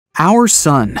Our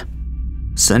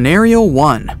Sun. Scenario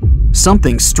 1.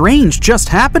 Something strange just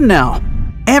happened now.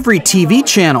 Every TV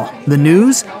channel, the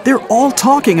news, they're all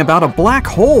talking about a black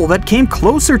hole that came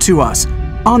closer to us,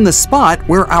 on the spot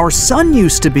where our sun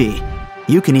used to be.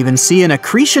 You can even see an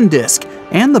accretion disk,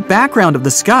 and the background of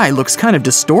the sky looks kind of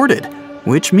distorted,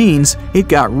 which means it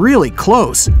got really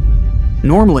close.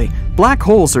 Normally, black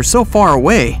holes are so far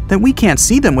away that we can't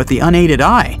see them with the unaided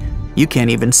eye. You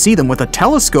can't even see them with a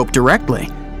telescope directly.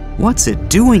 What's it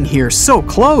doing here so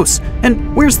close?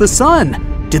 And where's the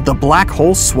sun? Did the black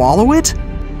hole swallow it?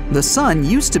 The sun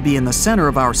used to be in the center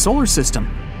of our solar system,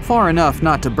 far enough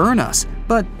not to burn us,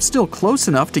 but still close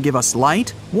enough to give us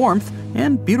light, warmth,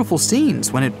 and beautiful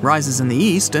scenes when it rises in the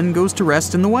east and goes to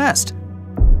rest in the west.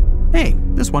 Hey,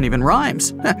 this one even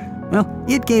rhymes. Well,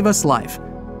 it gave us life.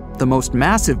 The most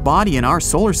massive body in our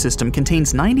solar system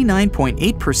contains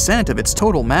 99.8% of its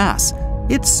total mass.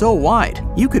 It's so wide,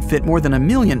 you could fit more than 1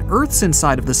 million Earths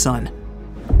inside of the sun.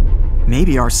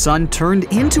 Maybe our sun turned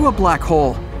into a black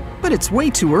hole, but it's way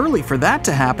too early for that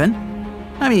to happen.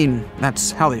 I mean,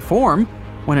 that's how they form,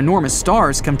 when enormous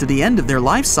stars come to the end of their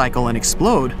life cycle and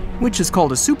explode, which is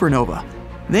called a supernova.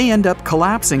 They end up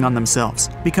collapsing on themselves,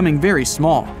 becoming very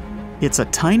small. It's a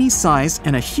tiny size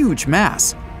and a huge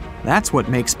mass. That's what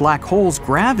makes black holes'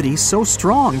 gravity so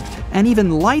strong, and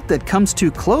even light that comes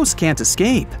too close can't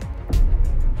escape.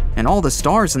 And all the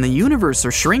stars in the universe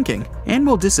are shrinking and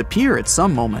will disappear at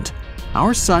some moment.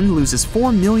 Our sun loses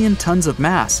 4 million tons of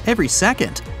mass every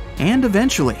second, and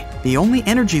eventually, the only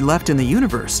energy left in the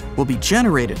universe will be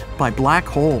generated by black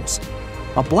holes.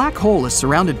 A black hole is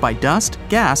surrounded by dust,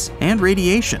 gas, and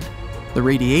radiation. The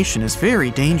radiation is very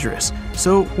dangerous,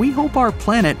 so we hope our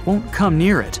planet won't come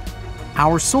near it.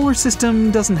 Our solar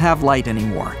system doesn't have light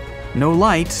anymore. No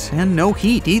light and no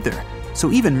heat either. So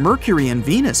even Mercury and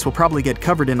Venus will probably get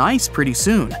covered in ice pretty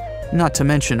soon, not to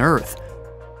mention Earth.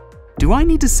 Do I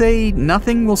need to say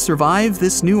nothing will survive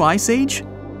this new ice age?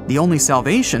 The only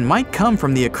salvation might come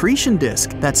from the accretion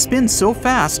disk that spins so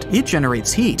fast it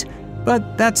generates heat,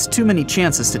 but that's too many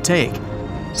chances to take.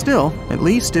 Still, at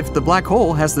least if the black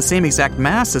hole has the same exact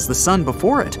mass as the sun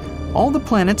before it, all the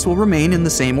planets will remain in the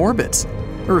same orbits,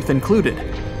 Earth included.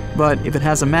 But if it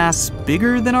has a mass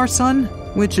bigger than our sun,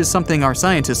 which is something our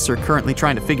scientists are currently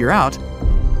trying to figure out,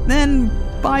 then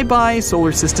bye-bye,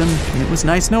 solar system. It was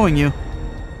nice knowing you.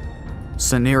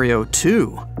 Scenario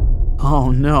 2.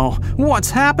 Oh no, what's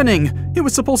happening? It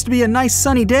was supposed to be a nice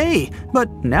sunny day, but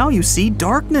now you see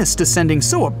darkness descending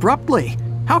so abruptly.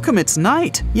 How come it's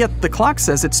night, yet the clock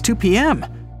says it's 2 p.m.,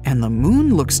 and the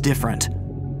moon looks different?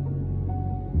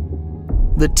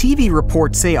 The TV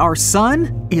reports say our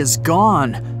sun is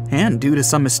gone. And due to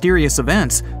some mysterious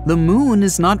events, the moon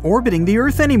is not orbiting the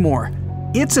Earth anymore.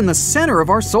 It's in the center of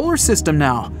our solar system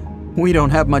now. We don't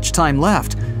have much time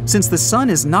left. Since the sun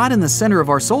is not in the center of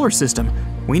our solar system,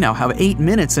 we now have 8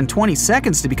 minutes and 20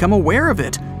 seconds to become aware of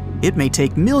it. It may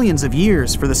take millions of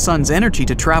years for the sun's energy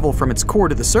to travel from its core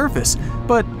to the surface,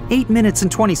 but 8 minutes and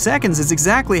 20 seconds is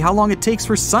exactly how long it takes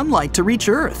for sunlight to reach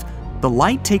Earth. The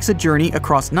light takes a journey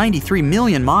across 93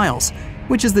 million miles,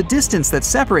 which is the distance that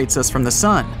separates us from the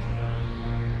sun.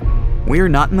 We're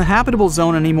not in the habitable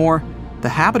zone anymore. The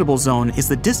habitable zone is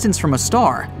the distance from a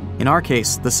star, in our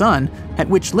case, the sun, at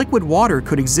which liquid water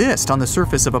could exist on the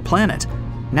surface of a planet.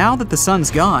 Now that the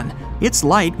sun's gone, its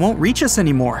light won't reach us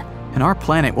anymore, and our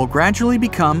planet will gradually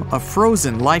become a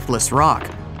frozen, lifeless rock.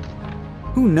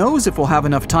 Who knows if we'll have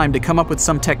enough time to come up with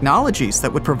some technologies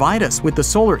that would provide us with the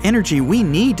solar energy we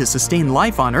need to sustain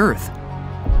life on Earth.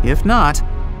 If not,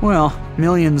 well,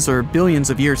 millions or billions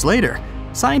of years later,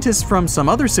 scientists from some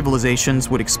other civilizations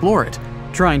would explore it,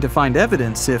 trying to find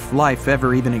evidence if life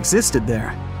ever even existed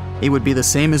there. It would be the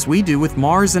same as we do with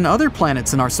Mars and other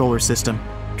planets in our solar system,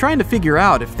 trying to figure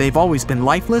out if they've always been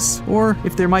lifeless or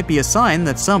if there might be a sign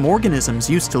that some organisms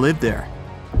used to live there.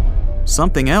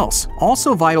 Something else,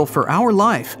 also vital for our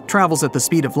life, travels at the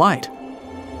speed of light: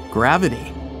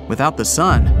 gravity. Without the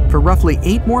sun, for roughly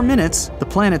 8 more minutes, the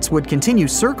planets would continue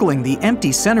circling the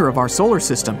empty center of our solar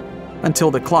system, until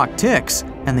the clock ticks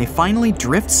and they finally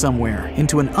drift somewhere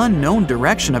into an unknown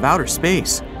direction of outer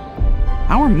space.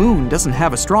 Our moon doesn't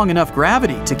have a strong enough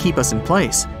gravity to keep us in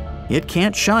place. It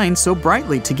can't shine so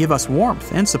brightly to give us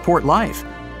warmth and support life.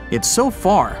 It's so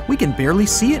far, we can barely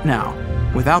see it now.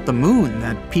 Without the moon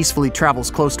that peacefully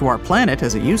travels close to our planet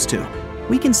as it used to,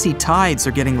 we can see tides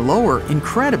are getting lower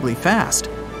incredibly fast.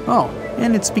 Oh,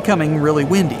 and it's becoming really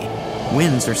windy.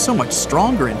 Winds are so much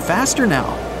stronger and faster now.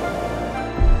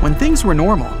 When things were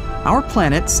normal, our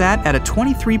planet sat at a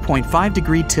 23.5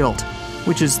 degree tilt,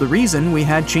 which is the reason we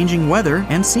had changing weather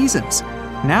and seasons.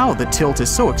 Now the tilt is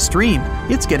so extreme,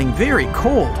 it's getting very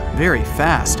cold, very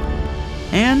fast.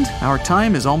 And our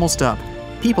time is almost up.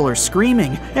 People are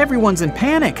screaming, everyone's in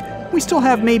panic. We still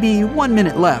have maybe 1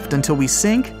 minute left until we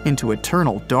sink into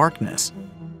eternal darkness.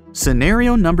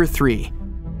 Scenario number 3.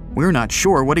 We're not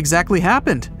sure what exactly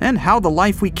happened and how the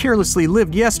life we carelessly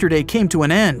lived yesterday came to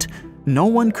an end. No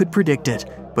one could predict it,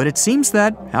 but it seems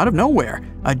that, out of nowhere,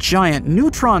 a giant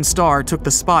neutron star took the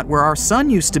spot where our sun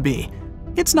used to be.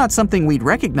 It's not something we'd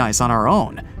recognize on our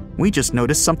own. We just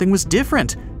noticed something was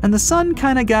different, and the sun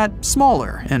kinda got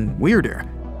smaller and weirder.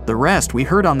 The rest we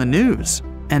heard on the news,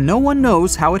 and no one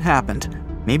knows how it happened.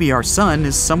 Maybe our sun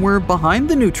is somewhere behind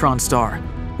the neutron star,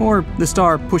 or the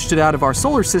star pushed it out of our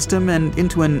solar system and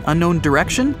into an unknown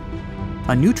direction.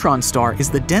 A neutron star is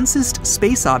the densest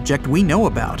space object we know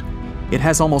about. It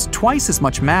has almost twice as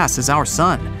much mass as our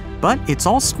sun, but it's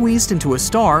all squeezed into a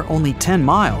star only 10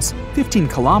 miles, 15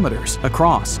 kilometers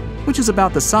across, which is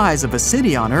about the size of a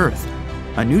city on Earth.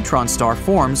 A neutron star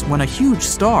forms when a huge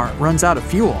star runs out of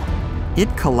fuel.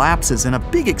 It collapses in a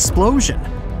big explosion.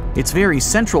 Its very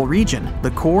central region,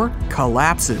 the core,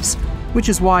 collapses, which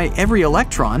is why every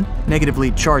electron,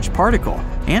 negatively charged particle,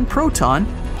 and proton,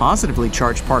 positively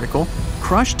charged particle,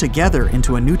 crush together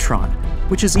into a neutron,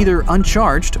 which is either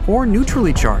uncharged or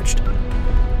neutrally charged.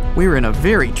 We're in a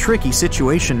very tricky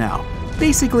situation now,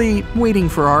 basically waiting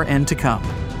for our end to come.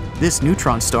 This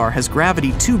neutron star has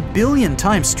gravity 2 billion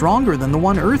times stronger than the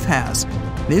one Earth has.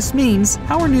 This means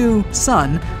our new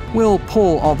sun will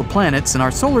pull all the planets in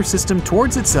our solar system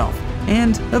towards itself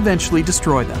and eventually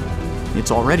destroy them.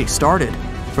 It's already started.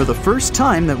 For the first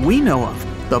time that we know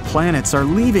of, the planets are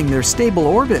leaving their stable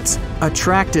orbits,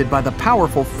 attracted by the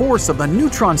powerful force of the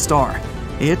neutron star.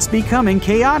 It's becoming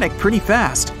chaotic pretty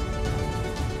fast.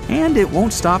 And it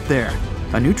won't stop there.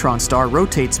 A neutron star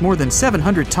rotates more than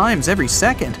 700 times every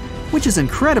second, which is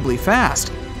incredibly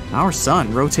fast. Our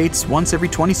sun rotates once every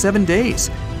 27 days.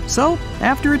 So,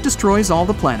 after it destroys all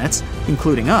the planets,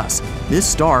 including us, this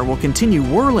star will continue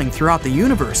whirling throughout the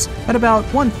universe at about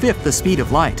 1/5 the speed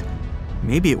of light.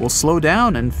 Maybe it will slow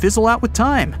down and fizzle out with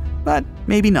time, but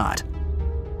maybe not.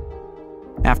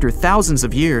 After thousands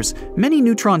of years, many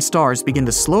neutron stars begin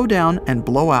to slow down and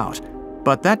blow out.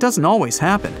 But that doesn't always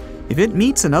happen. If it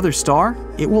meets another star,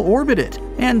 it will orbit it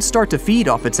and start to feed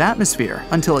off its atmosphere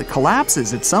until it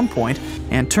collapses at some point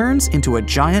and turns into a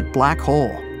giant black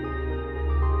hole.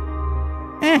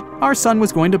 Our sun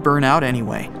was going to burn out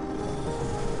anyway.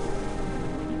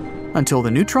 Until the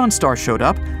neutron star showed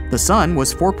up, the sun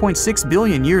was 4.6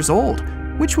 billion years old,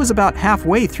 which was about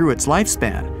halfway through its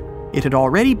lifespan. It had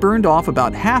already burned off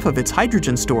about half of its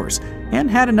hydrogen stores and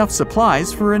had enough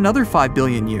supplies for another 5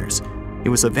 billion years. It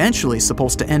was eventually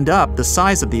supposed to end up the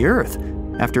size of the Earth.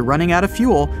 After running out of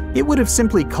fuel, it would have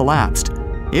simply collapsed.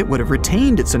 It would have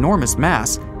retained its enormous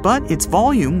mass, but its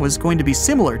volume was going to be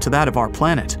similar to that of our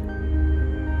planet.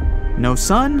 No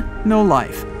sun, no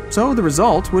life, so the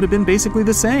result would have been basically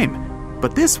the same.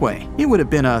 But this way, it would have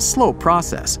been a slow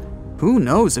process. Who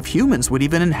knows if humans would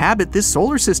even inhabit this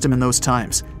solar system in those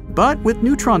times? But with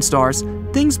neutron stars,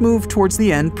 things move towards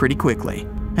the end pretty quickly,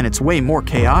 and it's way more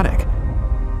chaotic.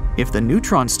 If the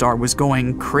neutron star was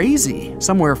going crazy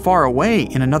somewhere far away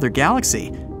in another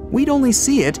galaxy, we'd only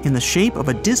see it in the shape of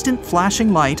a distant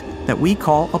flashing light that we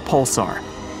call a pulsar.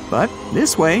 But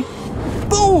this way,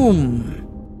 boom!